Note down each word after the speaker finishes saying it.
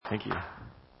Thank you.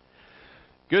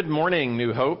 Good morning,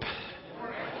 New Hope.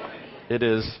 It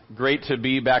is great to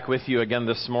be back with you again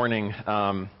this morning.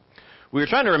 We were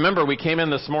trying to remember, we came in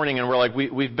this morning and we're like,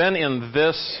 we've been in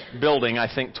this building, I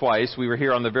think, twice. We were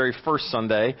here on the very first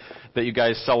Sunday that you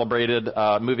guys celebrated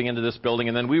moving into this building,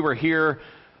 and then we were here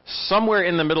somewhere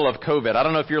in the middle of COVID. I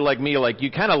don't know if you're like me, like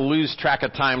you kind of lose track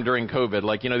of time during COVID.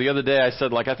 Like, the other day I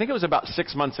said, I think it was about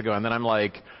 6 months ago, and then I'm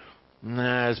like,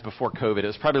 nah, it's before COVID. It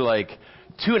was probably like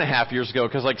 2.5 years ago,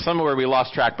 because somewhere we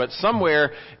lost track, but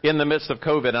somewhere in the midst of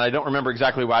COVID, and I don't remember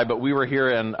exactly why, but we were here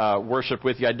and worshiped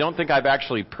with you. I don't think I've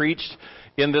actually preached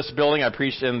in this building. I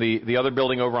preached in the other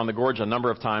building over on the Gorge a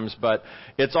number of times, but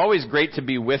it's always great to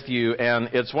be with you, and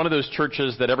it's one of those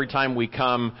churches that every time we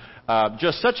come,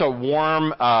 just such a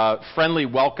warm, friendly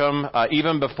welcome,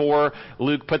 even before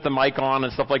Luke put the mic on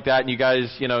and stuff like that, and you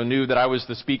guys, knew that I was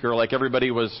the speaker,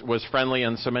 everybody was friendly,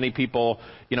 and so many people,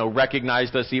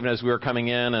 recognized us even as we were coming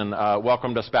in and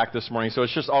welcomed us back this morning. So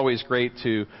it's just always great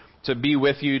to be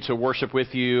with you, to worship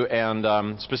with you,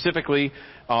 and specifically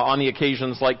on the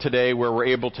occasions like today where we're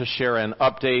able to share an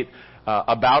update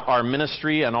about our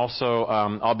ministry, and also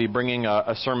I'll be bringing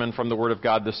a sermon from the Word of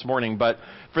God this morning. But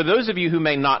for those of you who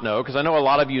may not know, because I know a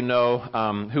lot of you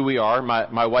know who we are,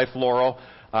 my wife Laurel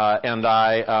and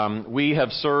I, we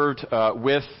have served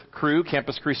with Cru,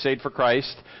 Campus Crusade for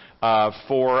Christ,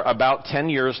 for about 10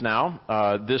 years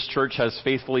now. This church has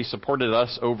faithfully supported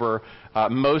us over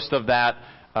most of that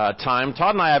time.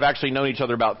 Todd and I have actually known each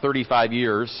other about 35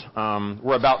 years.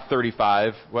 We're about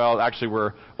 35. Well, actually,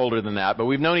 we're older than that, but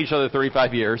we've known each other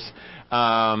 35 years.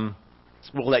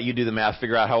 We'll let you do the math,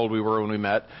 figure out how old we were when we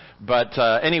met. But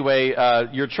anyway,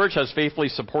 your church has faithfully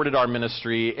supported our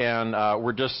ministry, and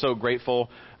we're just so grateful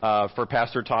for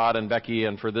Pastor Todd and Becky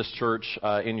and for this church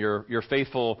in your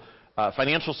faithful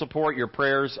financial support, your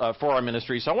prayers for our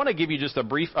ministry. So I want to give you just a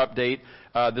brief update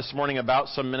this morning about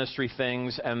some ministry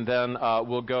things, and then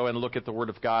we'll go and look at the Word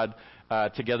of God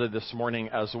together this morning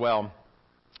as well.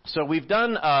 So we've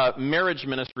done marriage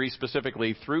ministry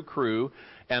specifically through Cru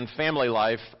and family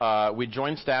life. We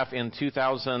joined staff in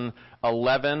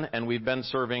 2011, and we've been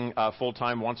serving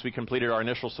full-time once we completed our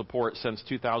initial support since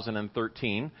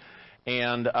 2013.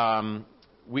 And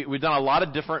we've done a lot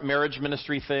of different marriage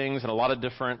ministry things and a lot of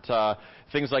different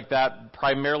things like that,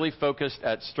 primarily focused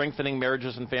at strengthening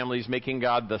marriages and families, making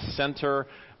God the center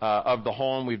of the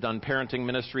home. We've done parenting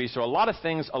ministry, so a lot of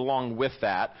things along with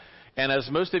that. And as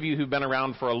most of you who've been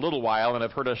around for a little while and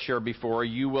have heard us share before,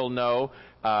 you will know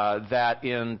that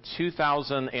in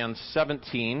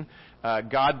 2017,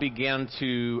 God began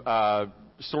to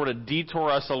sort of detour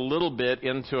us a little bit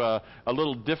into a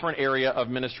little different area of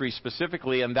ministry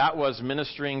specifically, and that was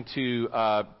ministering to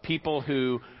people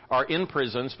who are in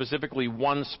prison. Specifically,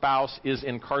 one spouse is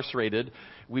incarcerated.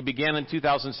 We began in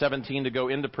 2017 to go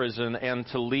into prison and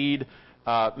to lead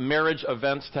marriage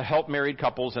events to help married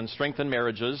couples and strengthen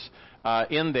marriages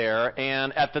in there.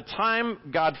 And at the time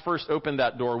God first opened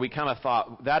that door, we kind of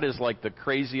thought, that is like the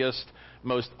craziest,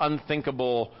 most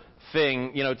unthinkable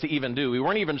thing, to even do. We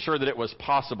weren't even sure that it was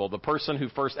possible. The person who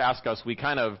first asked us, we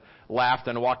kind of laughed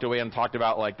and walked away and talked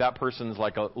about, that person's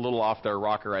like a little off their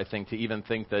rocker, I think, to even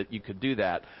think that you could do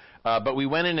that. But we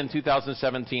went in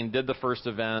 2017, did the first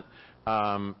event,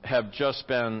 have just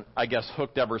been, I guess,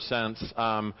 hooked ever since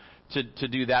to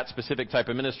do that specific type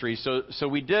of ministry. So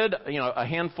we did, a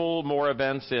handful more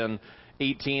events in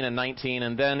 18 and 19,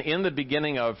 and then in the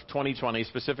beginning of 2020,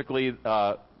 specifically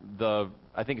I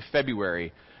think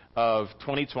February of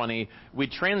 2020, we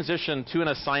transitioned to an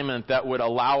assignment that would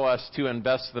allow us to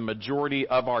invest the majority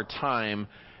of our time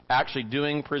actually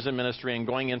doing prison ministry and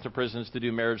going into prisons to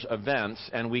do marriage events.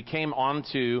 And we came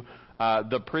onto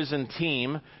the prison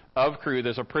team of Cru.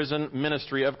 There's a prison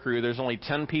ministry of Cru. There's only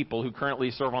 10 people who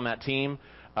currently serve on that team,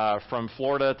 from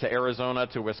Florida to Arizona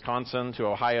to Wisconsin to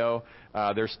Ohio.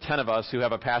 There's 10 of us who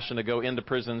have a passion to go into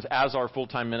prisons as our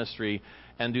full-time ministry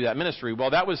and do that ministry. Well,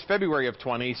 that was February of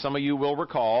 20. Some of you will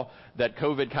recall that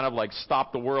COVID kind of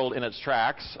stopped the world in its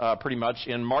tracks pretty much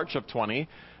in March of 20.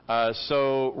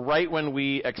 So right when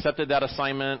we accepted that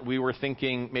assignment, we were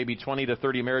thinking maybe 20 to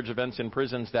 30 marriage events in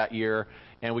prisons that year,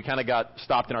 and we kind of got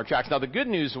stopped in our tracks. Now, the good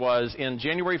news was in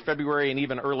January, February, and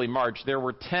even early March, there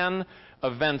were 10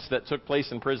 events that took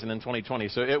place in prison in 2020.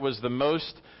 So it was the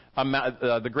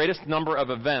greatest number of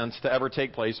events to ever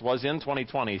take place was in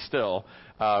 2020 still.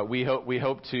 We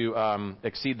hope to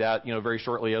exceed that, very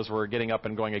shortly as we're getting up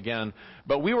and going again.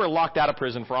 But we were locked out of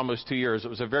prison for almost 2 years. It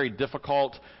was a very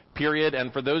difficult period,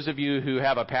 and for those of you who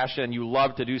have a passion and you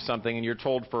love to do something and you're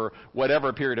told for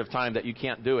whatever period of time that you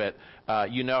can't do it,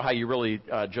 you know how you really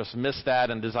just miss that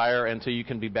and desire until you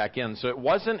can be back in. So it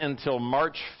wasn't until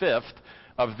March 5th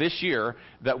of this year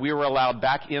that we were allowed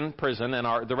back in prison,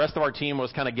 and the rest of our team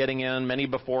was kind of getting in, many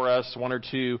before us, one or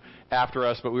two after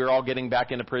us, but we were all getting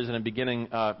back into prison and beginning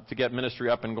to get ministry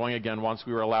up and going again once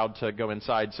we were allowed to go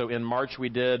inside. So in March we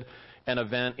did an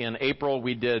event. In April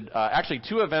we did actually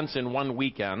 2 events in one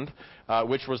weekend,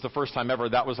 which was the first time ever.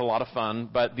 That was a lot of fun.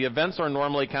 But the events are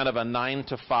normally kind of a 9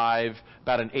 to 5,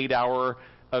 about an 8-hour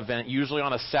event, usually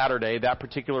on a Saturday. That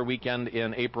particular weekend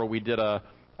in April we did a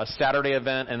Saturday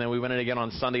event, and then we went in again on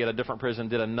Sunday at a different prison,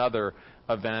 did another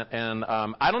event. And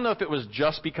I don't know if it was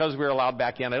just because we were allowed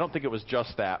back in. I don't think it was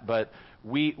just that. But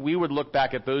we would look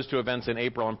back at those 2 events in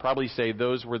April and probably say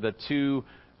those were the 2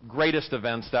 greatest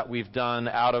events that we've done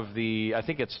out of the, I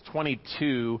think it's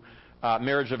 22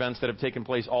 marriage events that have taken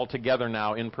place altogether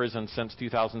now in prison since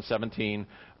 2017.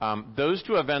 Those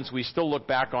 2 events we still look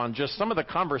back on, just some of the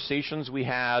conversations we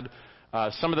had,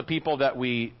 some of the people that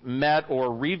we met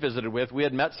or revisited with. We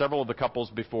had met several of the couples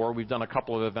before. We've done a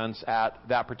couple of events at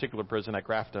that particular prison at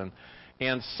Grafton.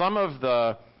 And some of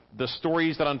the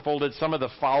stories that unfolded, some of the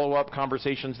follow-up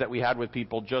conversations that we had with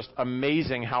people, just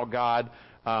amazing how God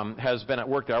has been at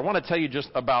work there. I want to tell you just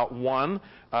about one,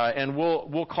 and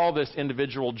we'll call this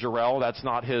individual Jarrell. That's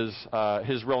not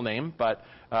his real name, but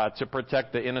to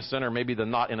protect the innocent, or maybe the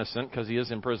not innocent, because he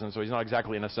is in prison, so he's not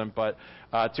exactly innocent, but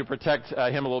to protect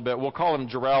him a little bit, we'll call him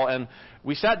Jarrell. And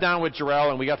we sat down with Jarrell,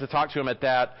 and we got to talk to him at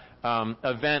that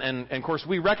event, and of course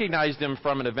we recognized him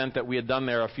from an event that we had done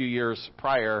there a few years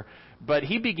prior. But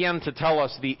he began to tell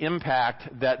us the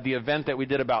impact that the event that we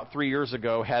did about 3 years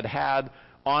ago had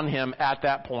on him at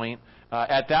that point.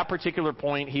 At that particular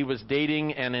point, he was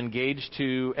dating and engaged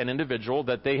to an individual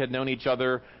that they had known each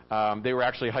other. They were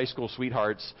actually high school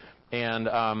sweethearts. And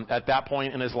at that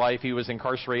point in his life, he was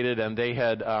incarcerated, and they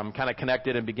had kind of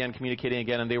connected and began communicating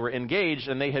again, and they were engaged,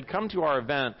 and they had come to our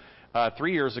event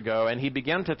 3 years ago, and he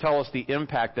began to tell us the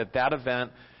impact that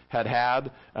event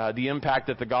had, the impact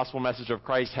that the gospel message of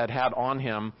Christ had on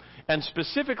him. And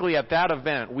specifically at that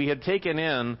event, we had taken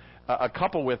in a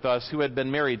couple with us who had been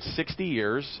married 60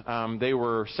 years. They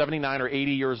were 79 or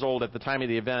 80 years old at the time of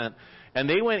the event. And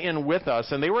they went in with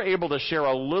us, and they were able to share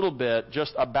a little bit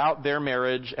just about their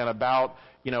marriage and about,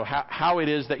 how it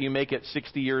is that you make it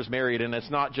 60 years married. And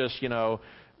it's not just,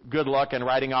 good luck and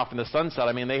riding off in the sunset.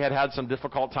 I mean, they had some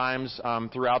difficult times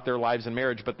throughout their lives in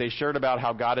marriage, but they shared about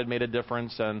how God had made a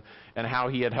difference and how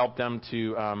he had helped them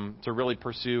to really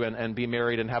pursue and be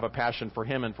married and have a passion for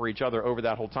him and for each other over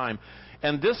that whole time.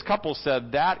 And this couple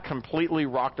said that completely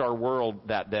rocked our world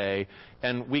that day.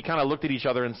 And we kind of looked at each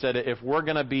other and said, if we're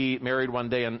going to be married one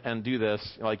day and do this,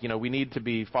 we need to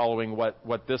be following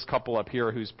what this couple up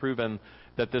here who's proven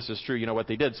that this is true, what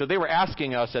they did. So they were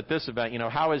asking us at this event,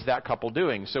 how is that couple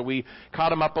doing? So we caught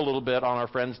them up a little bit on our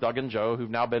friends Doug and Joe, who've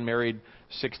now been married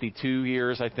 62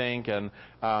 years, I think, and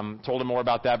told them more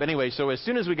about that. But anyway, so as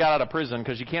soon as we got out of prison,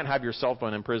 because you can't have your cell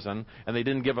phone in prison, and they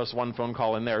didn't give us one phone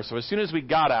call in there. So as soon as we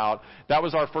got out, that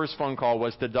was our first phone call,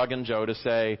 was to Doug and Joe to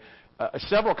say,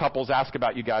 several couples asked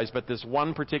about you guys, but this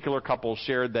one particular couple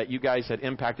shared that you guys had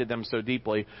impacted them so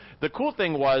deeply. The cool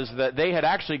thing was that they had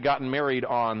actually gotten married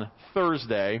on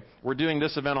Thursday. We're doing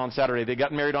this event on Saturday. They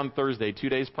got married on Thursday, 2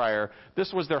 days prior.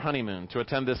 This was their honeymoon, to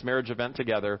attend this marriage event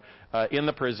together in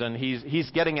the prison. He's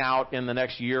getting out in the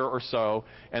next year or so,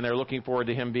 and they're looking forward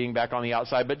to him being back on the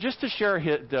outside. But just to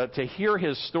hear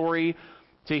his story,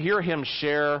 to hear him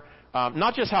share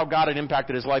not just how God had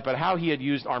impacted his life, but how he had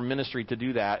used our ministry to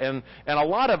do that. And a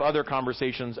lot of other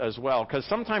conversations as well. Because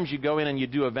sometimes you go in and you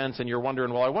do events and you're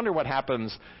wondering, well, I wonder what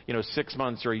happens, 6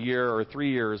 months or a year or 3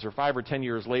 years or 5 or 10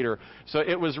 years later. So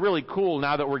it was really cool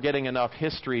now that we're getting enough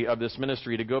history of this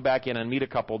ministry to go back in and meet a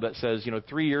couple that says,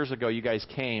 3 years ago you guys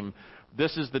came.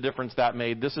 This is the difference that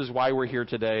made. This is why we're here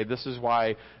today. This is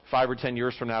why 5 or 10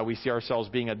 years from now we see ourselves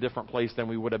being a different place than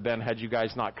we would have been had you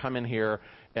guys not come in here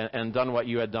and done what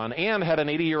you had done. And had an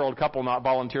 80-year-old couple not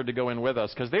volunteered to go in with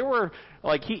us, because they were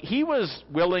he was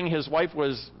willing. His wife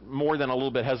was more than a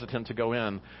little bit hesitant to go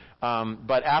in.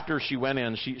 But after she went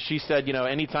in, she said,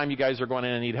 anytime you guys are going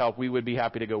in and need help, we would be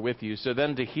happy to go with you. So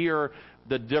then to hear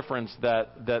the difference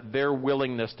that their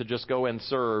willingness to just go and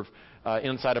serve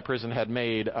inside a prison had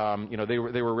made, they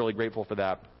were really grateful for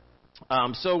that.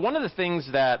 So one of the things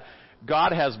that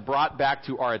God has brought back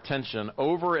to our attention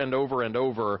over and over and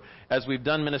over as we've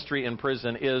done ministry in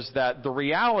prison is that the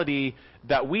reality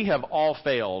that we have all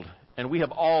failed and we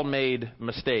have all made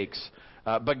mistakes.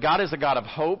 But God is a God of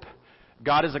hope.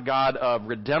 God is a God of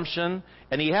redemption,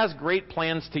 and he has great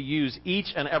plans to use each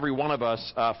and every one of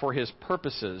us for his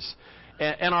purposes.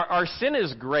 And our sin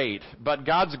is great, but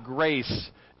God's grace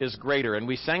is greater. And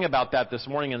we sang about that this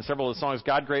morning in several of the songs.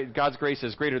 God's grace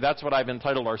is greater. That's what I've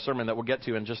entitled our sermon that we'll get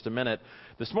to in just a minute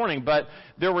this morning. But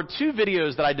there were two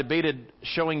videos that I debated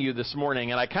showing you this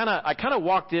morning, and I kind of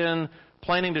walked in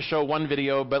planning to show one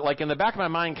video, but like in the back of my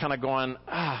mind kind of going,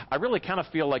 I really kind of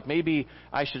feel like maybe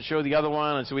I should show the other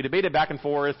one. And so we debated back and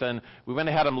forth, and we went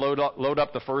ahead and load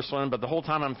up the first one, but the whole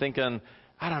time I'm thinking,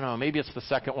 I don't know, maybe it's the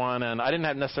second one, and I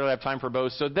didn't necessarily have time for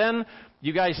both. So then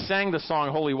you guys sang the song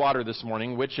Holy Water this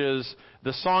morning, which is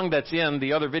the song that's in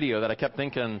the other video that I kept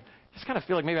thinking, I just kind of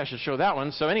feel like maybe I should show that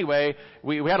one. So anyway,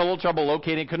 we had a little trouble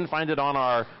locating, couldn't find it on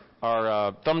our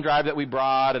thumb drive that we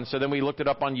brought, and so then we looked it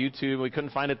up on YouTube, and we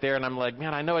couldn't find it there, and I'm like,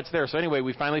 man, I know it's there. So anyway,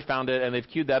 we finally found it, and they've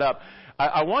queued that up.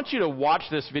 I want you to watch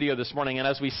this video this morning, and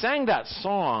as we sang that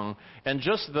song, and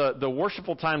just the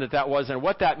worshipful time that was, and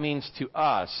what that means to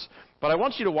us, but I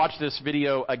want you to watch this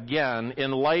video again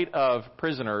in light of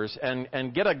prisoners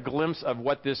and get a glimpse of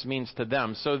what this means to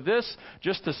them. So this,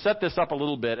 just to set this up a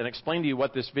little bit and explain to you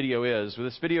what this video is,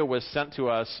 this video was sent to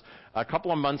us a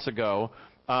couple of months ago.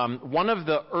 One of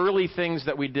the early things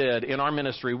that we did in our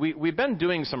ministry, we've been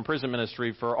doing some prison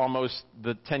ministry for almost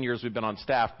the 10 years we've been on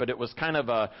staff, but it was kind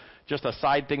of just a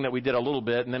side thing that we did a little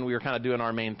bit, and then we were kind of doing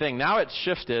our main thing. Now it's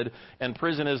shifted, and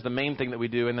prison is the main thing that we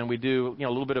do, and then we do a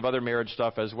little bit of other marriage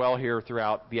stuff as well here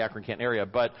throughout the Akron-Canton area.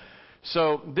 But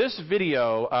so this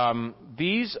video,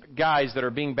 these guys that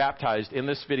are being baptized in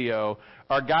this video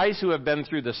are guys who have been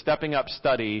through the Stepping Up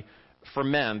study for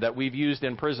men that we've used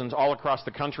in prisons all across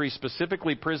the country.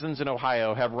 Specifically, prisons in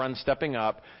Ohio have run Stepping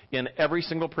Up in every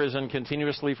single prison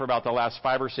continuously for about the last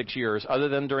 5 or 6 years. Other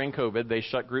than during COVID, they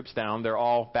shut groups down. They're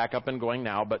all back up and going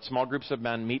now, but small groups of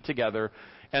men meet together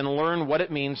and learn what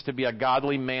it means to be a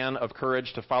godly man of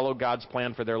courage to follow God's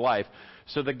plan for their life.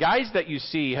 So the guys that you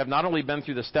see have not only been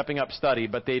through the Stepping Up study,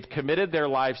 but they've committed their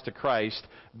lives to Christ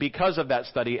because of that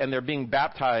study, and they're being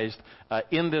baptized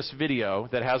in this video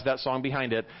that has that song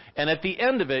behind it. And at the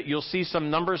end of it, you'll see some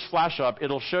numbers flash up.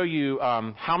 It'll show you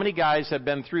how many guys have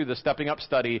been through the Stepping Up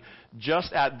study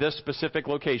just at this specific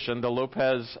location, the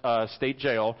Lopez State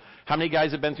Jail. How many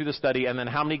guys have been through the study, and then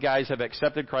how many guys have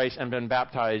accepted Christ and been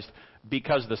baptized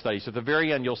because of the study. So at the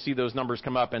very end, you'll see those numbers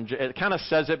come up, and it kind of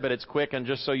says it, but it's quick, and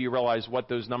just so you realize what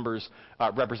those numbers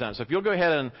represent. So if you'll go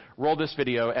ahead and roll this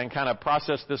video and kind of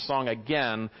process this song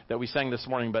again that we sang this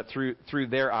morning, but through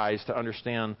their eyes to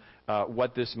understand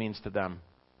what this means to them.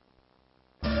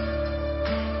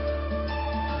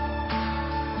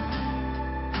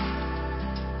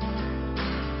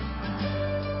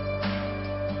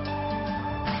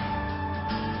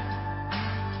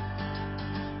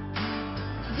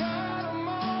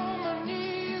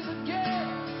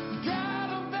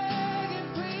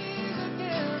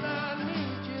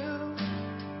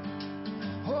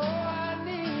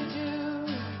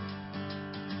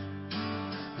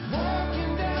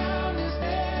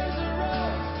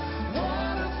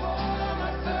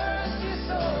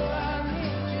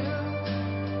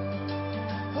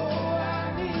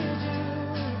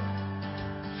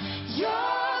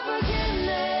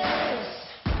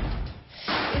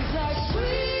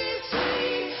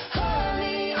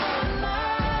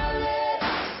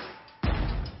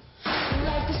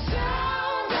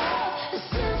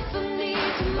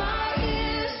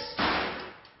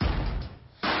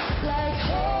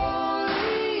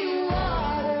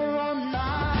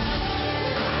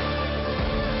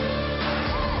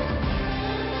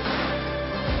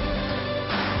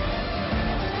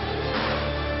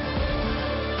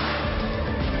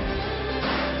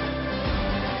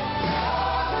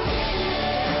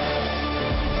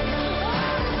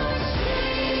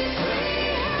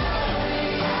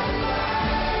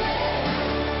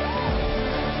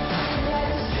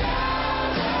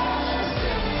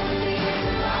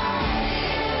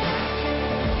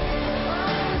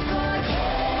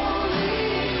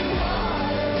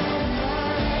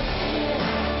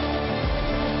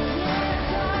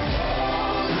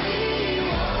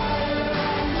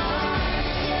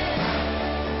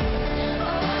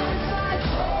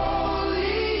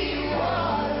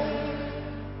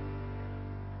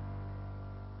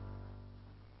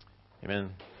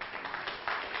 Amen.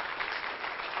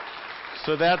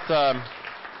 So that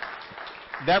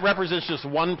represents just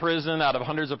one prison out of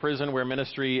hundreds of prisons where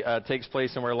ministry takes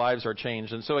place and where lives are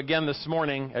changed. And so again, this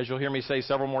morning, as you'll hear me say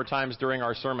several more times during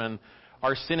our sermon,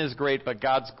 our sin is great, but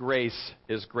God's grace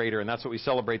is greater. And that's what we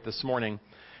celebrate this morning.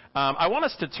 I want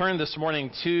us to turn this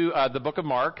morning to the book of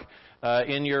Mark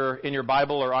in your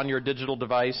Bible or on your digital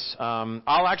device.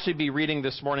 I'll actually be reading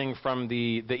this morning from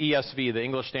the ESV, the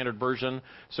English Standard Version.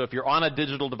 So if you're on a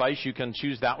digital device, you can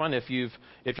choose that one. If you've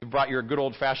brought your good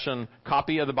old-fashioned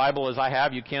copy of the Bible, as I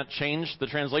have, you can't change the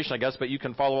translation, I guess, but you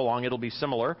can follow along. It'll be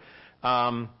similar.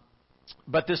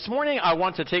 But this morning, I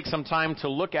want to take some time to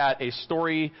look at a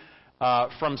story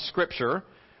from Scripture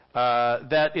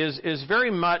that is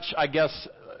very much, I guess,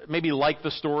 maybe like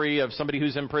the story of somebody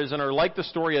who's in prison, or like the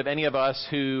story of any of us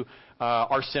who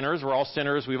are sinners. We're all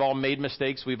sinners. We've all made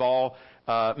mistakes. We've all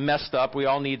messed up. We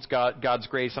all need God's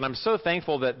grace. And I'm so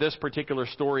thankful that this particular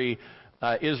story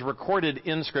is recorded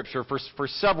in Scripture for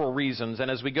several reasons. And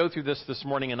as we go through this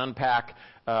morning and unpack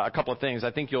a couple of things,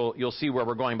 I think you'll see where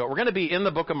we're going. But we're going to be in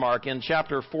the book of Mark in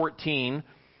chapter 14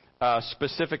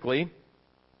 specifically.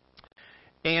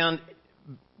 And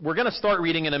we're going to start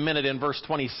reading in a minute in verse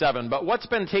 27. But what's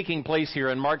been taking place here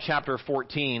in Mark chapter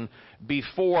 14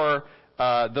 before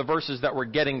the verses that we're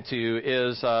getting to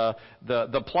is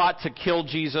the plot to kill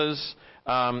Jesus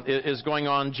is going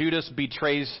on. Judas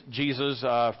betrays Jesus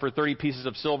for 30 pieces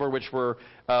of silver, which we're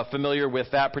familiar with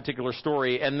that particular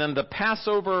story. And then the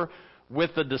Passover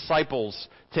with the disciples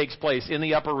takes place in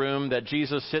the upper room, that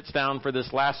Jesus sits down for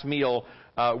this last meal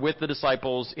with the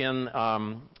disciples and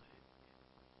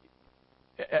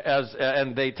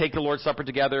they take the Lord's Supper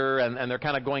together, and they're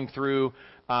kind of going through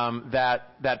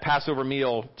that Passover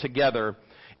meal together.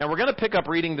 And we're going to pick up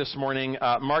reading this morning,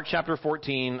 Mark chapter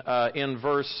 14, in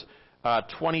verse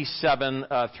 27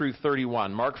 through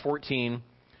 31. Mark 14,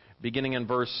 beginning in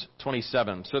verse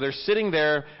 27. So they're sitting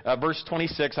there. Verse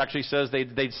 26 actually says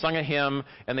they'd sung a hymn,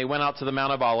 and they went out to the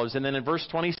Mount of Olives. And then in verse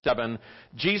 27,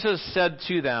 Jesus said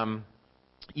to them,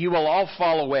 "You will all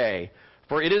fall away.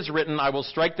 For it is written, I will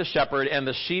strike the shepherd, and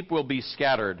the sheep will be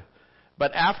scattered.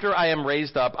 But after I am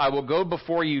raised up, I will go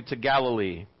before you to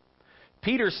Galilee."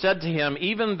 Peter said to him,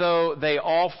 "Even though they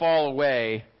all fall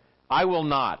away, I will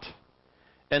not."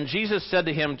 And Jesus said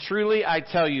to him, "Truly I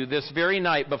tell you, this very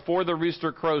night before the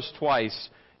rooster crows twice,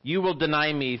 you will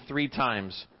deny me 3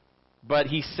 times. But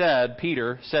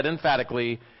Peter said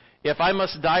emphatically, "If I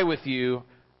must die with you,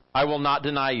 I will not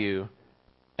deny you."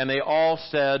 And they all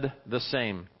said the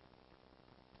same.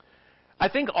 I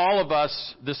think all of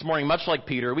us this morning, much like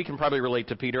Peter, we can probably relate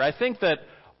to Peter. I think that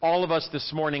all of us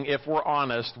this morning, if we're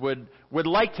honest, would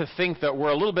like to think that we're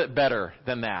a little bit better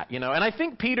than that, And I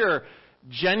think Peter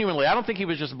genuinely, I don't think he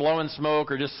was just blowing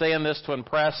smoke or just saying this to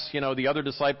impress, the other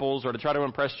disciples or to try to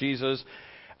impress Jesus.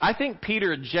 I think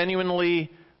Peter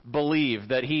genuinely believed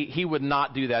that he would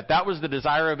not do that. That was the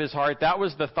desire of his heart. That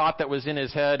was the thought that was in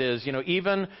his head is,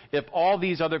 even if all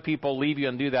these other people leave you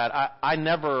and do that, I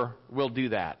never will do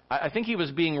that. I think he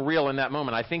was being real in that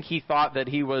moment. I think he thought that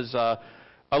he was a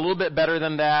little bit better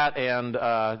than that, and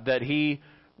that he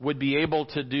would be able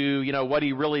to do, what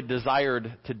he really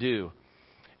desired to do.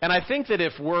 And I think that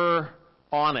if we're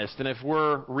honest and if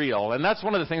we're real, and that's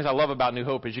one of the things I love about New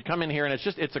Hope, is you come in here and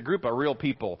it's a group of real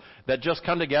people that just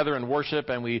come together and worship,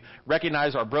 and we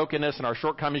recognize our brokenness and our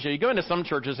shortcomings. You go into some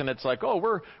churches and it's like, oh,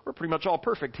 we're pretty much all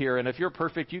perfect here, and if you're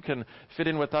perfect, you can fit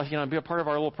in with us, and be a part of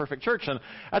our little perfect church. And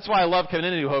that's why I love coming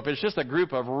into New Hope. It's just a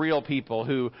group of real people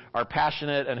who are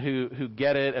passionate and who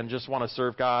get it and just want to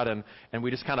serve God, and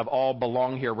we just kind of all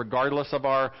belong here, regardless of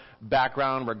our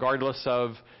background, regardless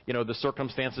of the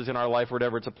circumstances in our life or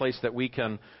whatever. It's a place that we can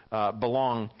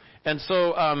belong. And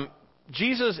so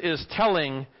Jesus is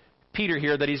telling Peter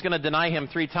here that he's going to deny him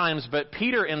 3 times, but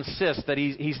Peter insists that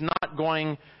he's not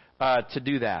going to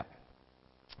do that.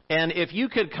 And if you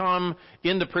could come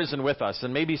into prison with us,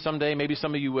 and maybe someday, maybe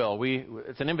some of you will,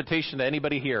 it's an invitation to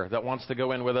anybody here that wants to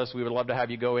go in with us. We would love to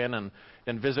have you go in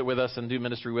and visit with us and do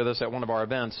ministry with us at one of our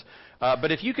events.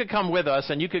 But if you could come with us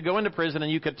and you could go into prison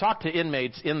and you could talk to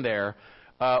inmates in there,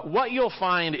 what you'll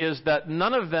find is that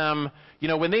none of them,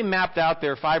 when they mapped out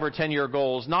their 5 or 10 year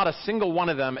goals, not a single one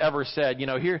of them ever said,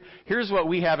 here's what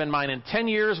we have in mind. In 10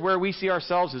 years, where we see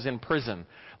ourselves is in prison.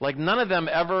 Like, none of them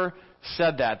ever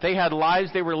said that. They had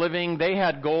lives they were living. They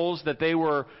had goals that they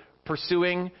were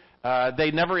pursuing.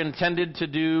 They never intended to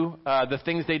do the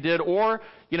things they did, or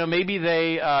maybe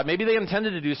they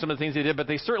intended to do some of the things they did, but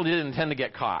they certainly didn't intend to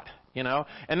get caught.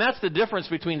 And that's the difference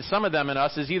between some of them and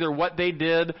us, is either what they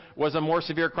did was a more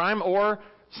severe crime, or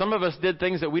some of us did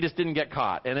things that we just didn't get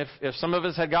caught. And if some of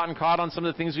us had gotten caught on some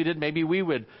of the things we did, maybe we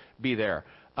would be there.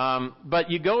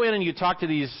 But you go in and you talk to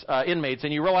these inmates,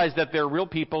 and you realize that they're real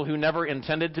people who never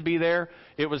intended to be there.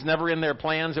 It was never in their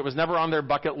plans. It was never on their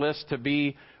bucket list to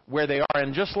be where they are.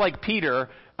 And just like Peter,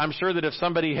 I'm sure that if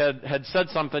somebody had said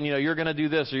something, you're going to do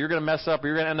this, or you're going to mess up, or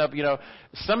you're going to end up,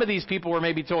 some of these people were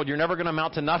maybe told, you're never going to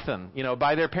amount to nothing,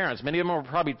 by their parents. Many of them were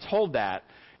probably told that.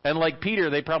 And like Peter,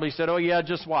 they probably said, oh yeah,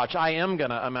 just watch, I am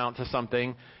going to amount to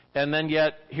something. And then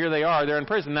yet, here they are, they're in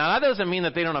prison. Now, that doesn't mean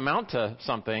that they don't amount to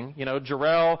something.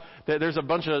 Jarrell, there's a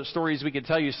bunch of stories we could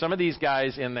tell you. Some of these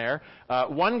guys in there,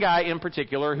 one guy in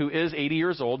particular who is 80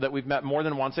 years old that we've met more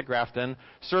than once at Grafton,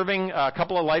 serving a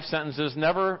couple of life sentences,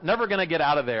 never going to get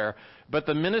out of there. But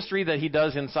the ministry that he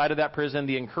does inside of that prison,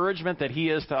 the encouragement that he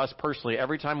is to us personally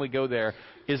every time we go there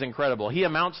is incredible. He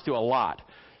amounts to a lot.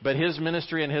 But his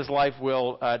ministry and his life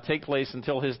will take place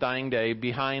until his dying day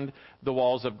behind the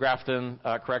walls of Grafton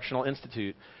Correctional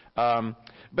Institute.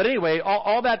 But anyway,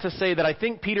 all that to say that I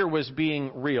think Peter was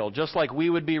being real, just like we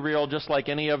would be real, just like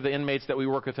any of the inmates that we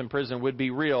work with in prison would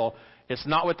be real. It's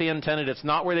not what they intended. It's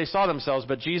not where they saw themselves.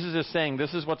 But Jesus is saying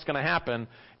this is what's going to happen.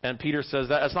 And Peter says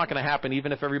that's not going to happen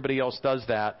even if everybody else does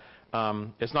that.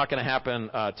 It's not going to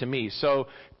happen to me. So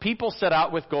people set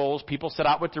out with goals. People set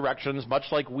out with directions, much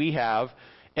like we have.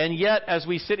 And yet, as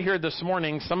we sit here this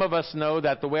morning, some of us know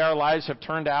that the way our lives have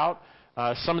turned out,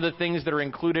 some of the things that are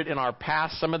included in our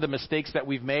past, some of the mistakes that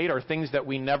we've made are things that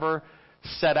we never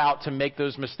set out to make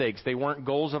those mistakes. They weren't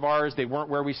goals of ours. They weren't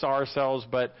where we saw ourselves.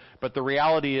 But the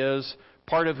reality is,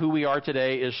 part of who we are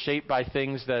today is shaped by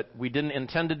things that we didn't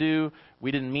intend to do,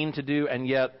 we didn't mean to do, and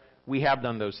yet we have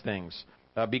done those things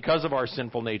because of our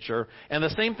sinful nature. And the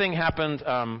same thing happened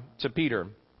to Peter.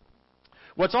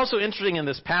 What's also interesting in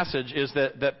this passage is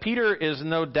that Peter is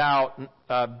no doubt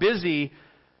busy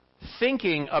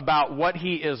thinking about what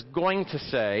he is going to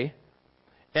say,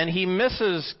 and he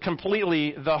misses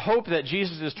completely the hope that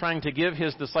Jesus is trying to give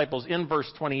his disciples in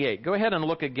verse 28. Go ahead and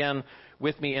look again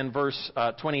with me in verse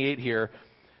 28 here.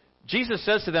 Jesus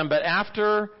says to them, "But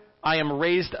after I am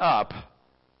raised up,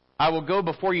 I will go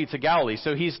before you to Galilee."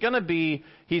 So he's going to be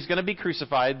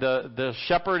crucified. The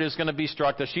shepherd is going to be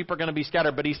struck. The sheep are going to be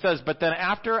scattered. But he says, "But then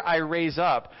after I raise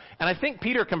up," and I think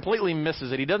Peter completely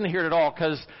misses it. He doesn't hear it at all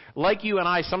because, like you and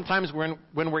I, sometimes when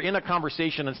we're in a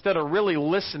conversation, instead of really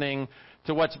listening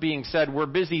to what's being said, we're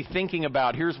busy thinking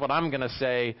about, here's what I'm going to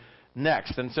say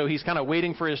next. And so he's kind of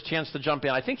waiting for his chance to jump in.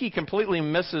 I think he completely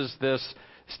misses this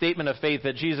statement of faith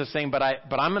that Jesus is saying, but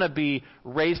I'm going to be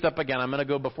raised up again. I'm going to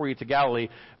go before you to Galilee.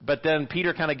 But then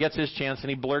Peter kind of gets his chance and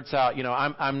he blurts out,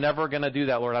 I'm never going to do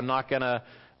that, Lord. I'm not going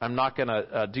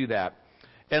to do that.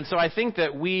 And so I think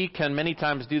that we can many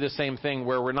times do the same thing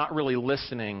where we're not really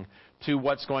listening to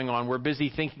what's going on. We're busy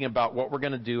thinking about what we're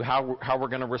going to do, how we're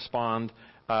going to respond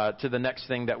to the next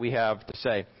thing that we have to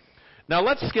say. Now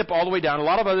let's skip all the way down. A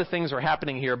lot of other things are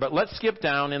happening here, but let's skip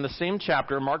down in the same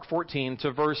chapter, Mark 14,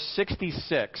 to verse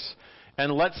 66.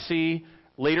 And let's see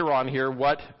later on here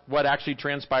what actually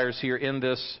transpires here in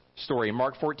this story.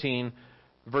 Mark 14,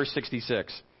 verse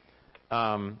 66.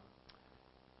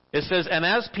 It says, "And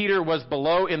as Peter was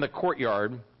below in the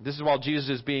courtyard," this is while Jesus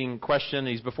is being questioned,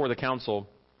 he's before the council.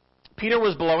 "Peter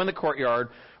was below in the courtyard.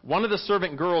 One of the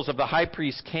servant girls of the high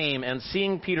priest came, and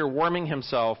seeing Peter warming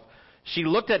himself, she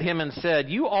looked at him and said,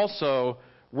 'You also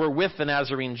were with the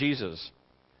Nazarene Jesus.'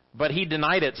 But he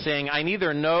denied it, saying, 'I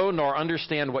neither know nor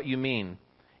understand what you mean.'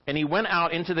 And he went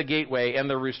out into the gateway, and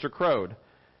the rooster crowed.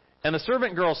 And the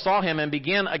servant girl saw him and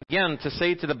began again to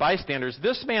say to the bystanders,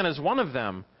 'This man is one of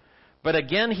them.' But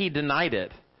again he denied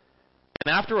it.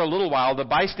 And after a little while, the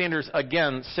bystanders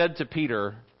again said to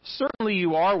Peter, 'Certainly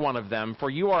you are one of them, for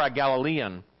you are a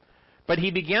Galilean.' But he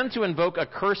began to invoke a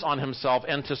curse on himself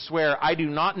and to swear, 'I do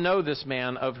not know this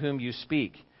man of whom you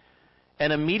speak.'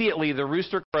 And immediately the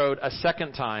rooster crowed a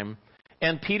second time,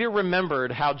 and Peter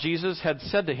remembered how Jesus had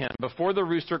said to him, 'Before the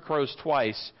rooster crows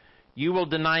twice, you will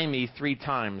deny me 3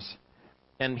 times.'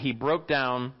 And he broke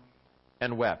down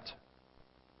and wept."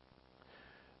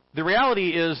 The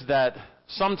reality is that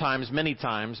sometimes, many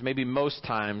times, maybe most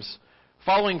times,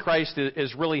 following Christ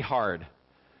is really hard.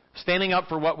 Standing up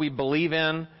for what we believe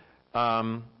in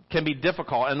can be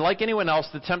difficult. And like anyone else,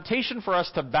 the temptation for us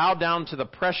to bow down to the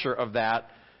pressure of that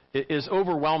is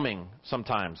overwhelming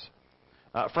sometimes.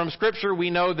 From Scripture, we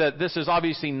know that this is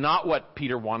obviously not what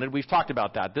Peter wanted. We've talked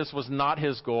about that. This was not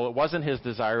his goal. It wasn't his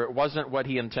desire. It wasn't what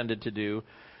he intended to do.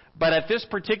 But at this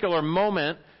particular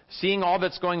moment, seeing all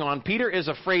that's going on, Peter is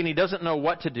afraid and he doesn't know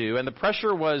what to do. And the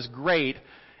pressure was great.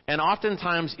 And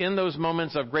oftentimes in those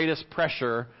moments of greatest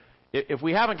pressure, if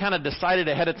we haven't kind of decided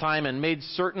ahead of time and made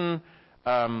certain,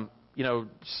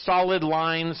 solid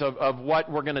lines of what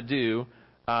we're going to do,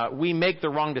 we make the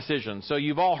wrong decision. So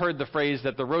you've all heard the phrase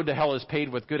that the road to hell is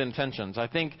paved with good intentions. I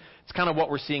think it's kind of what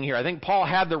we're seeing here. I think Paul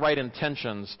had the right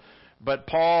intentions, but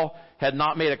Paul had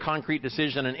not made a concrete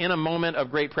decision, and in a moment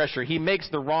of great pressure, he makes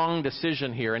the wrong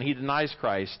decision here, and he denies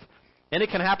Christ. And it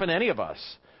can happen to any of us.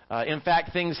 In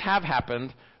fact, things have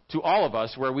happened to all of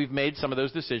us where we've made some of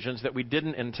those decisions that we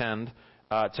didn't intend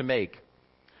to make.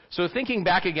 So thinking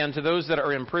back again to those that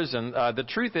are in prison, the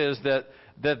truth is that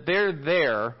they're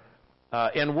there,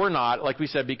 and we're not, like we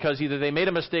said, because either they made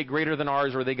a mistake greater than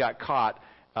ours or they got caught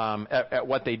at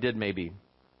what they did maybe.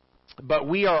 But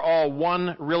we are all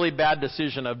one really bad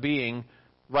decision of being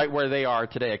right where they are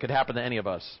today. It could happen to any of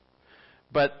us.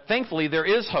 But thankfully, there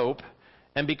is hope,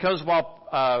 and because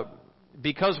while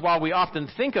we often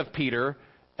think of Peter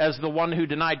as the one who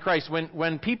denied Christ,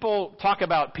 when people talk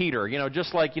about Peter,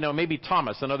 just like, maybe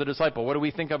Thomas, another disciple, what do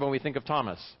we think of when we think of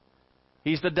Thomas?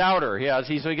 He's the doubter. Yeah,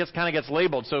 so he kind of gets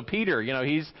labeled. So Peter,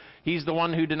 he's the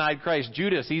one who denied Christ.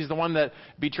 Judas, he's the one that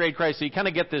betrayed Christ. So you kind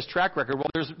of get this track record.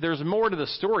 Well, there's more to the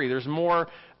story. There's more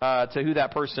to who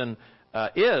that person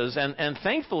is, and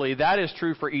thankfully that is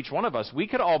true for each one of us. We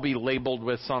could all be labeled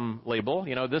with some label.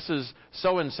 This is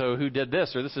so and so who did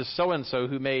this, or this is so and so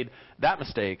who made that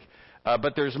mistake.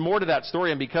 But there's more to that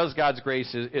story, and because God's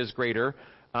grace is greater,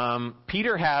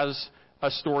 Peter has a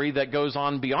story that goes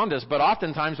on beyond this. But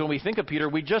oftentimes when we think of Peter,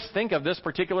 we just think of this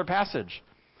particular passage.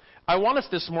 I want us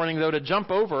this morning, though, to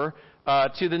jump over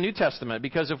to the New Testament,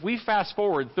 because if we fast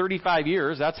forward 35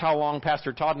 years, that's how long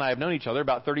Pastor Todd and I have known each other,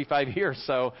 about 35 years.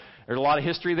 So there's a lot of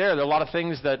history there. There are a lot of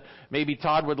things that maybe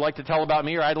Todd would like to tell about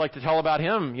me, or I'd like to tell about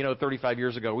him, 35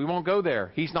 years ago. We won't go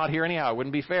there. He's not here anyhow. It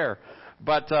wouldn't be fair.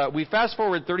 But we fast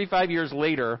forward 35 years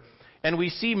later, and we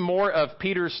see more of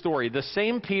Peter's story. The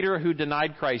same Peter who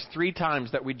denied Christ 3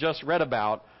 times that we just read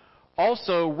about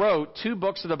also wrote 2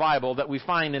 books of the Bible that we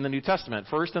find in the New Testament,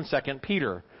 1st and 2nd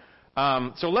Peter.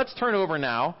 So let's turn over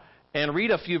now and read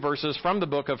a few verses from the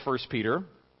book of 1 Peter.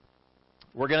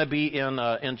 We're going to be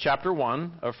in chapter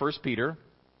 1 of 1 Peter.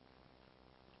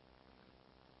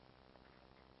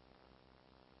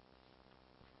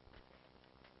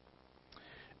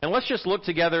 And let's just look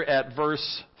together at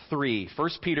verse 3. 1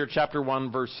 Peter chapter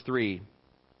 1, verse 3.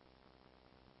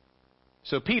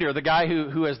 So Peter, the guy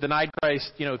who has denied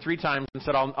Christ, 3 times and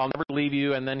said, I'll never leave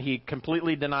you, and then he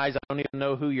completely denies, I don't even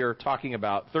know who you're talking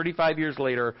about. 35 years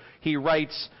later, he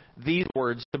writes these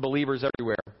words to believers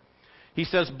everywhere. He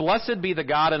says, "Blessed be the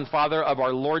God and Father of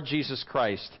our Lord Jesus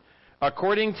Christ.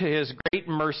 According to his great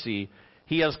mercy,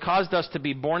 he has caused us to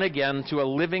be born again to a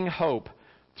living hope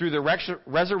through the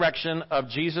resurrection of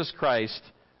Jesus Christ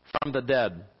from the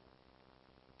dead."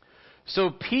 So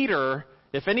Peter,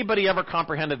 if anybody ever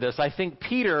comprehended this, I think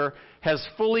Peter has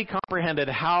fully comprehended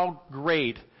how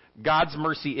great God's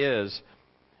mercy is.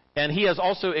 And he has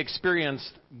also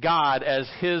experienced God as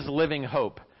his living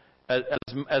hope,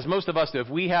 as most of us do. If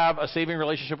we have a saving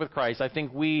relationship with Christ, I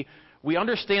think we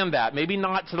understand that. Maybe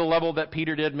not to the level that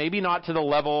Peter did. Maybe not to the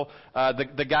level,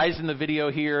 the guys in the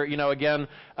video here, again,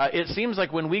 it seems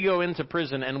like when we go into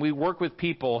prison and we work with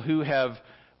people who have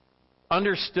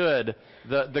understood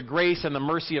the grace and the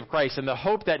mercy of Christ and the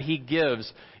hope that he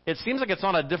gives, it seems like it's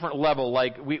on a different level.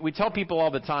 Like we tell people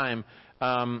all the time,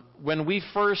 when we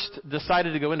first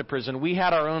decided to go into prison, we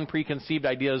had our own preconceived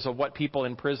ideas of what people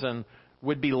in prison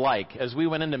would be like. As we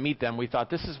went in to meet them, we thought,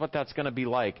 this is what that's going to be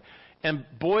like. And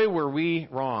boy, were we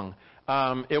wrong.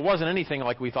 It wasn't anything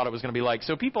like we thought it was going to be like.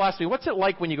 So people ask me, what's it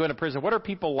like when you go into prison? What are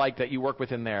people like that you work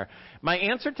with in there? My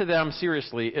answer to them,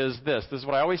 seriously, is this. This is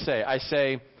what I always say. I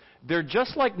say, they're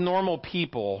just like normal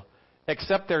people,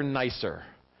 except they're nicer.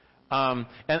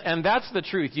 And that's the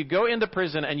truth. You go into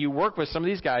prison and you work with some of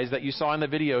these guys that you saw in the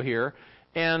video here,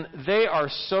 and they are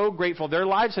so grateful. Their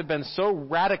lives have been so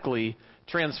radically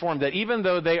transformed that even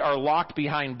though they are locked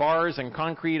behind bars and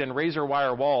concrete and razor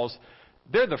wire walls,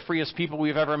 they're the freest people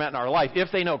we've ever met in our life,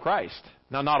 if they know Christ.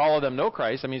 Now, not all of them know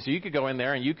Christ. I mean, so you could go in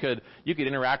there and you could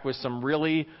interact with some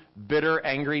really bitter,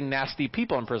 angry, nasty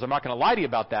people in prison. I'm not going to lie to you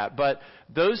about that. But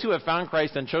those who have found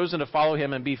Christ and chosen to follow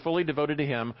him and be fully devoted to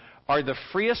him are the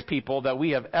freest people that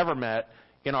we have ever met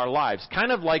in our lives.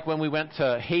 Kind of like when we went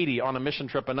to Haiti on a mission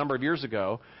trip a number of years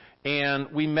ago, and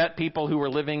we met people who were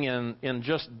living in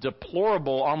just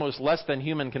deplorable, almost less than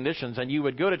human conditions, and you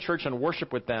would go to church and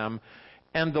worship with them,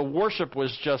 and the worship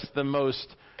was just the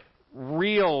most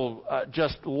real,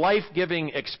 just life-giving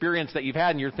experience that you've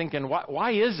had, and you're thinking,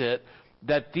 why is it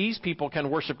that these people can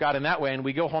worship God in that way? And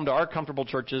we go home to our comfortable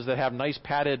churches that have nice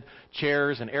padded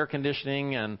chairs and air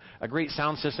conditioning and a great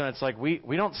sound system. It's like we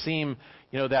don't seem,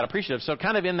 that appreciative. So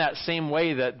kind of in that same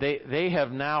way that they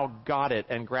have now got it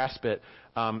and grasped it,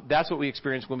 That's what we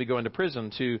experience when we go into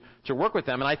prison to work with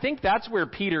them. And I think that's where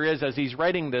Peter is as he's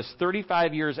writing this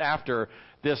 35 years after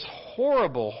this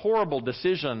horrible, horrible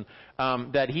decision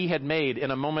that he had made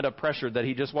in a moment of pressure that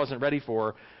he just wasn't ready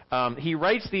for. He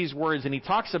writes these words and he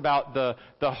talks about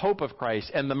the hope of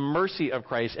Christ and the mercy of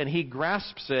Christ, and he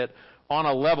grasps it on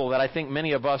a level that I think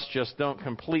many of us just don't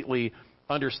completely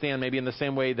understand, maybe in the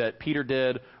same way that Peter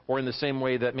did, or in the same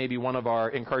way that maybe one of our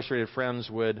incarcerated friends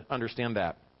would understand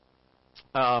that.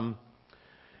 And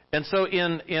so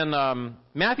in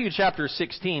Matthew chapter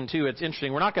 16, too, it's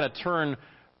interesting. We're not going to turn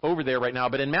over there right now,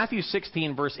 but in Matthew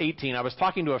 16, verse 18, I was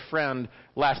talking to a friend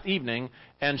last evening,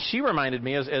 and she reminded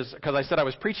me, because I said I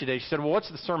was preaching today, she said, well, what's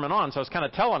the sermon on? So I was kind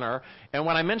of telling her, and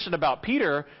when I mentioned about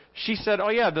Peter, she said, oh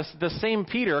yeah, the same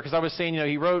Peter, because I was saying,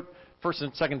 he wrote 1st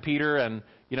and 2nd Peter, and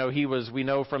we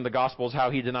know from the Gospels how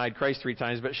he denied Christ 3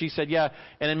 times. But she said, yeah,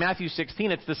 and in Matthew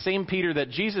 16, it's the same Peter that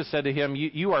Jesus said to him,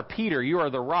 you are Peter, you are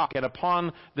the rock, and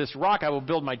upon this rock I will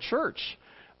build my church.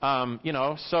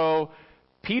 So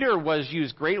Peter was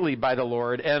used greatly by the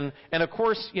Lord. And of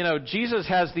course, Jesus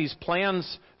has these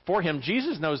plans for him.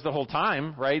 Jesus knows the whole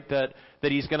time, right, that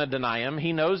he's going to deny him.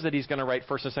 He knows that he's going to write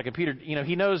 1st and 2nd Peter.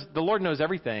 He knows, the Lord knows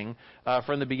everything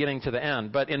from the beginning to the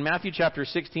end. But in Matthew chapter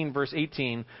 16, verse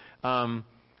 18,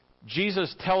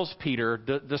 Jesus tells Peter,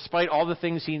 despite all the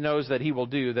things he knows that he will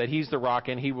do, that he's the rock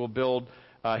and he will build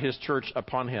his church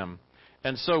upon him.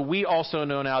 And so we also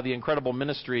know now the incredible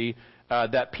ministry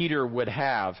that Peter would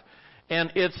have. And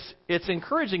it's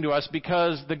encouraging to us,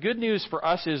 because the good news for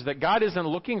us is that God isn't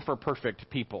looking for perfect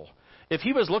people. If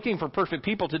he was looking for perfect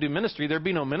people to do ministry, there'd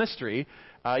be no ministry.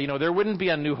 There wouldn't be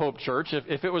a New Hope Church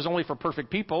if it was only for perfect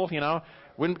people,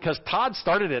 because Todd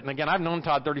started it. And again, I've known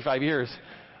Todd 35 years.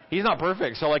 He's not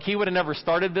perfect. So he would have never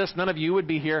started this. None of you would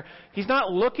be here. He's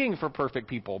not looking for perfect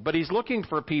people, but he's looking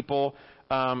for people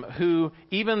who,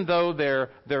 even though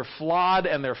they're flawed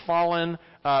and they're fallen,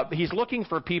 he's looking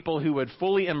for people who would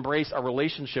fully embrace a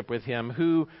relationship with him,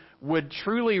 who would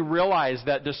truly realize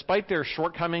that despite their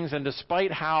shortcomings and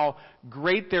despite how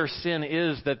great their sin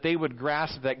is, that they would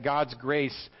grasp that God's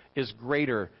grace is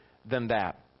greater than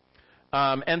that.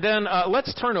 And then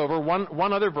let's turn over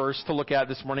one other verse to look at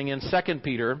this morning in 2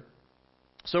 Peter.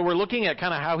 So we're looking at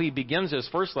kind of how he begins his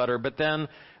first letter, but then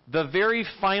the very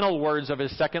final words of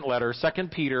his second letter, 2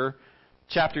 Peter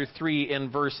chapter 3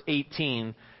 in verse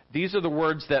 18. These are the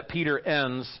words that Peter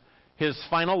ends his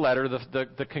final letter.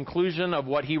 The conclusion of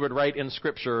what he would write in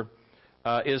Scripture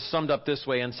is summed up this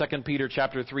way in 2 Peter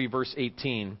chapter 3 verse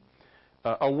 18.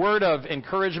 A word of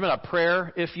encouragement, a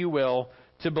prayer, if you will,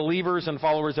 to believers and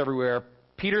followers everywhere.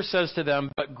 Peter says to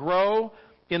them, but grow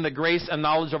in the grace and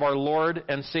knowledge of our Lord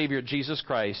and Savior Jesus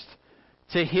Christ.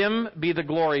 To him be the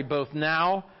glory both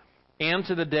now and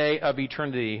to the day of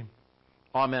eternity.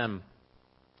 Amen.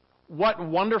 What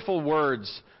wonderful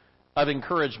words of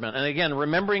encouragement. And again,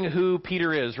 remembering who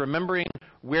Peter is, remembering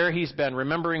where he's been,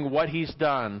 remembering what he's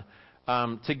done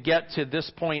to get to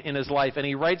this point in his life. And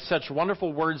he writes such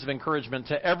wonderful words of encouragement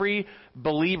to every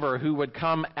believer who would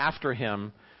come after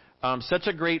him. Such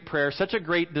a great prayer, such a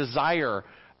great desire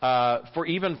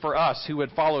for us who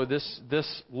would follow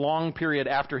this long period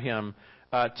after him,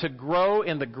 to grow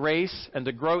in the grace and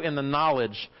to grow in the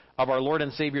knowledge of our Lord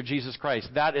and Savior Jesus Christ.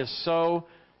 That is so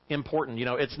important.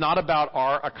 It's not about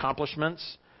our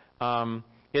accomplishments.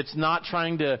 It's not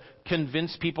trying to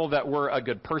convince people that we're a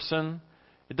good person.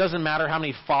 It doesn't matter how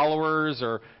many followers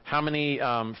or how many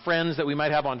friends that we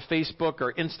might have on Facebook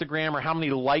or Instagram, or how many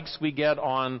likes we get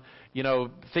on,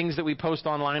 things that we post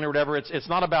online or whatever. It's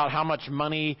not about how much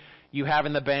money you have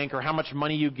in the bank or how much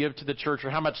money you give to the church or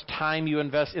how much time you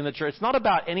invest in the church. It's not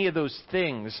about any of those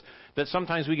things that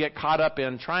sometimes we get caught up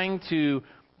in, trying to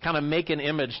kind of make an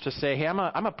image to say, hey,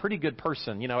 I'm a pretty good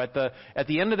person. At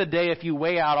the end of the day, if you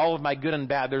weigh out all of my good and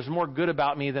bad, there's more good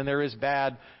about me than there is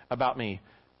bad about me.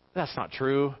 That's not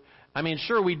true. I mean,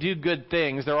 sure, we do good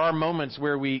things. There are moments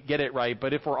where we get it right,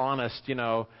 but if we're honest,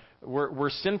 we're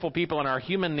sinful people, and our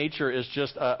human nature is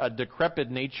just a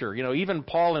decrepit nature. Even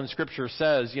Paul in Scripture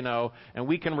says, and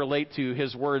we can relate to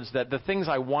his words, that the things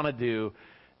I want to do,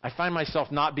 I find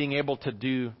myself not being able to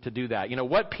do that.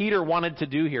 What Peter wanted to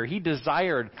do here, he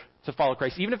desired to follow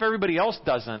Christ. Even if everybody else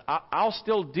doesn't, I'll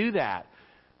still do that.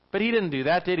 But he didn't do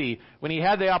that, did he? When he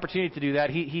had the opportunity to do that,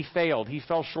 he failed. He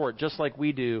fell short, just like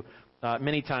we do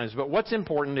many times. But what's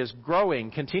important is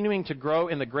continuing to grow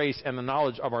in the grace and the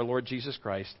knowledge of our Lord Jesus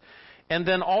Christ. And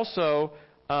then also,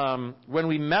 when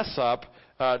we mess up,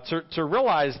 to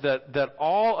realize that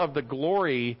all of the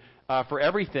glory for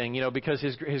everything, because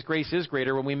His grace is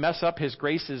greater. When we mess up, His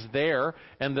grace is there.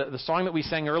 And the song that we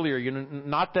sang earlier,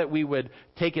 not that we would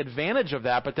take advantage of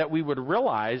that, but that we would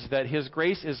realize that His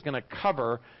grace is going to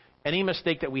cover any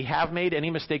mistake that we have made,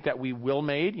 any mistake that we will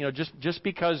make. Just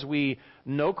because we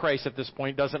know Christ at this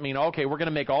point doesn't mean, okay, we're going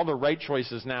to make all the right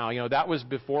choices now. That was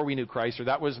before we knew Christ, or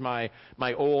that was my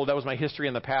history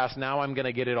in the past. Now I'm going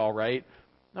to get it all right.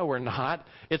 No, we're not.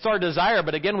 It's our desire,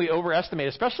 but again, we overestimate,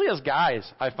 especially as guys,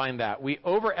 I find that. We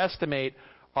overestimate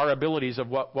our abilities of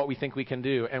what we think we can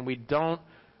do, and we don't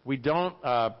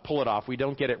pull it off. We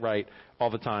don't get it right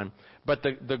all the time. But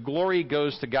the glory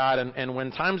goes to God, and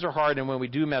when times are hard and when we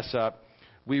do mess up,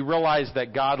 we realize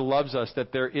that God loves us,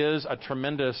 that there is a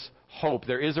tremendous hope.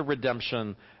 There is a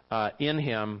redemption in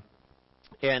Him.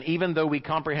 And even though we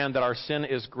comprehend that our sin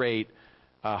is great,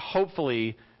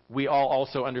 hopefully we all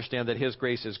also understand that His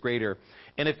grace is greater.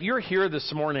 And if you're here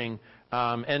this morning,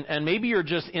 and maybe you're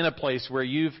just in a place where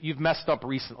you've messed up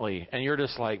recently, and you're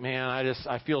just like, man,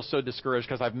 I feel so discouraged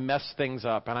because I've messed things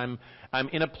up, and I'm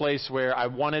in a place where I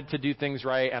wanted to do things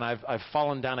right, and I've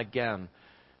fallen down again.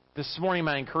 This morning,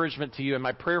 my encouragement to you and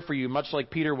my prayer for you, much like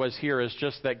Peter was here, is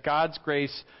just that God's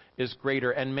grace is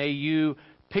greater, and may you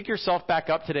pick yourself back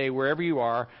up today wherever you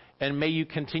are, and may you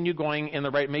continue going in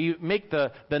the right. May you make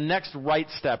the next right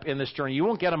step in this journey. You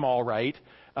won't get them all right,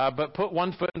 but put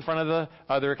one foot in front of the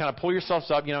other. Kind of pull yourselves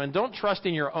up, and don't trust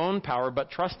in your own power, but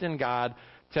trust in God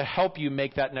to help you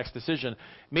make that next decision.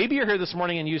 Maybe you're here this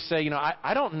morning and you say,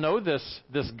 I don't know this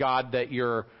God that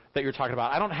you're talking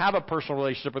about. I don't have a personal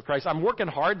relationship with Christ. I'm working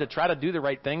hard to try to do the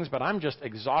right things, but I'm just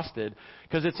exhausted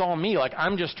because it's all me. Like,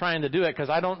 I'm just trying to do it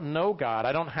because I don't know God.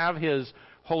 I don't have His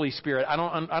Holy Spirit. I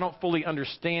don't fully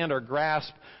understand or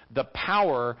grasp the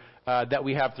power that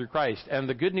we have through Christ. And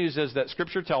the good news is that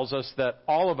Scripture tells us that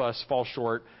all of us fall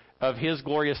short of His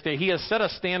glorious state. He has set a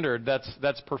standard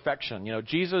that's perfection.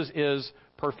 Jesus is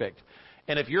perfect.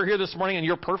 And if you're here this morning and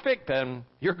you're perfect, then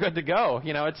you're good to go.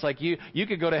 It's like you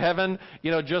could go to heaven,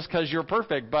 just because you're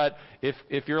perfect. But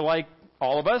if you're like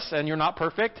all of us and you're not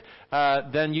perfect,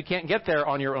 then you can't get there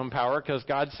on your own power, because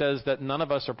God says that none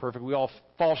of us are perfect. We all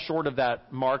fall short of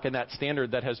that mark and that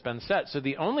standard that has been set. So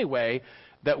the only way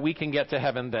that we can get to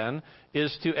heaven then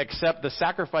is to accept the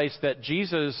sacrifice that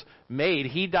Jesus made.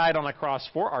 He died on a cross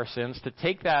for our sins to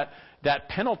take that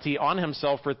penalty on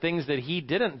Himself for things that He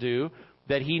didn't do,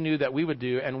 that He knew that we would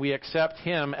do, and we accept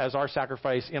Him as our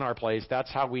sacrifice in our place.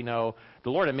 That's how we know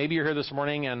the Lord. And maybe you're here this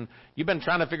morning and you've been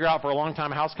trying to figure out for a long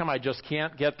time, how's come I just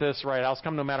can't get this right? How's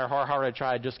come no matter how hard I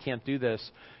try, I just can't do this?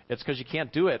 It's because you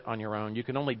can't do it on your own. You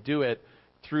can only do it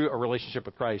through a relationship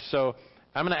with Christ. So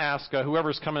I'm going to ask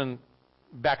whoever's coming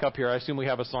back up here. I assume we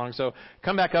have a song. So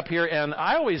come back up here. And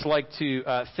I always like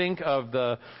to think of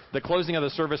the closing of the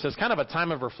service as kind of a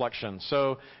time of reflection.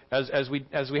 So as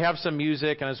we have some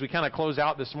music and as we kind of close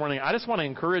out this morning, I just want to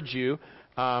encourage you,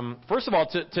 first of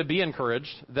all, to be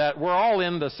encouraged that we're all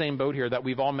in the same boat here, that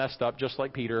we've all messed up just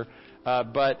like Peter.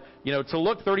 But to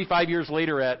look 35 years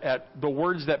later at the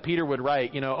words that Peter would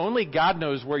write, only God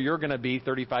knows where you're going to be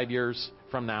 35 years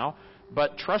from now.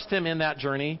 But trust Him in that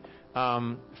journey.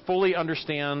 Fully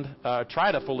understand,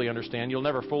 try to fully understand. You'll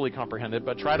never fully comprehend it,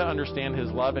 but try to understand His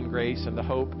love and grace and the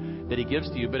hope that He gives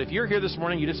to you. But if you're here this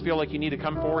morning, you just feel like you need to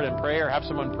come forward and pray or have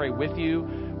someone pray with you,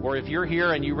 or if you're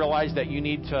here and you realize that you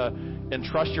need to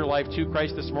entrust your life to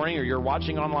Christ this morning, or you're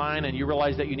watching online and you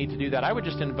realize that you need to do that, I would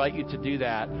just invite you to do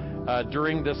that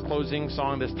during this closing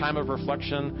song, this time of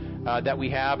reflection that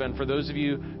we have. And for those of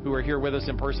you who are here with us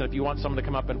in person, if you want someone to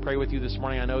come up and pray with you this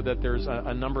morning, I know that there's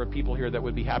a number of people here that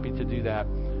would be happy to do that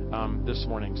this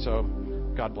morning. So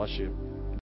God bless you.